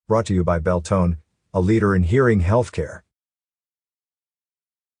Brought to you by Beltone, a leader in hearing healthcare.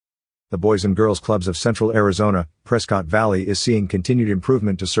 The Boys and Girls Clubs of Central Arizona, Prescott Valley is seeing continued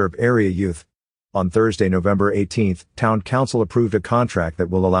improvement to serve area youth. On Thursday, November 18th, Town Council approved a contract that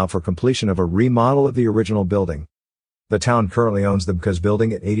will allow for completion of a remodel of the original building. The town currently owns the BCAS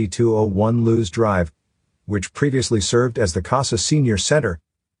building at 8201 Lewes Drive, which previously served as the Casa Senior Center,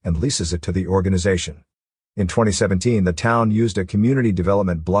 and leases it to the organization. In 2017, the town used a community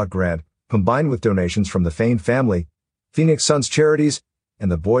development block grant, combined with donations from the Fain family, Phoenix Suns Charities,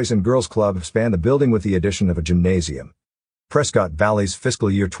 and the Boys and Girls Club, expand the building with the addition of a gymnasium. Prescott Valley's fiscal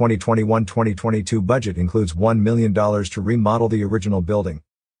year 2021-2022 budget includes $1 million to remodel the original building.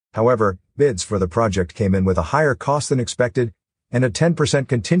 However, bids for the project came in with a higher cost than expected, and a 10%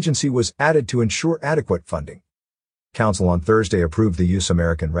 contingency was added to ensure adequate funding. Council on Thursday approved the U.S.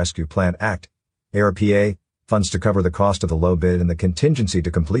 American Rescue Plan Act, ARPA, funds to cover the cost of the low bid and the contingency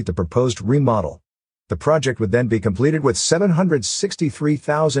to complete the proposed remodel. The project would then be completed with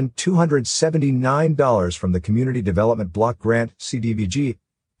 $763,279 from the Community Development Block Grant, CDBG,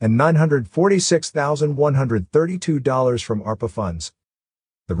 and $946,132 from ARPA funds.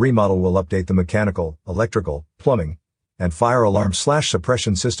 The remodel will update the mechanical, electrical, plumbing, and fire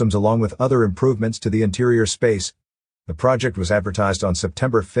alarm/suppression systems along with other improvements to the interior space. The project was advertised on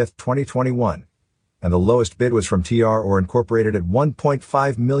September 5, 2021, and the lowest bid was from TR or Incorporated at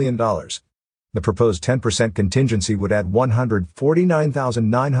 $1.5 million. The proposed 10% contingency would add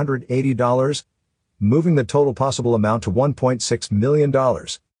 $149,980, moving the total possible amount to $1.6 million.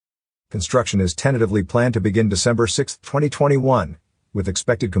 Construction is tentatively planned to begin December 6, 2021, with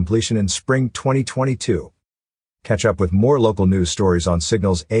expected completion in spring 2022. Catch up with more local news stories on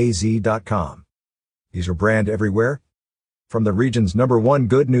signalsaz.com. These are brand everywhere. From the region's #1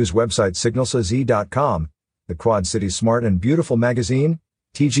 good news website signalsaz.com, the Quad Cities Smart and Beautiful magazine,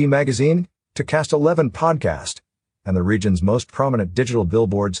 TG Magazine, to Cast 11 podcast, and the region's most prominent digital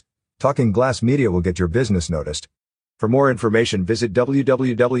billboards, Talking Glass Media will get your business noticed. For more information, visit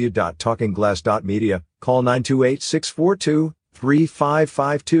www.talkingglass.media, call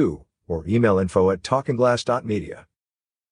 928-642-3552, or email info@talkingglass.media.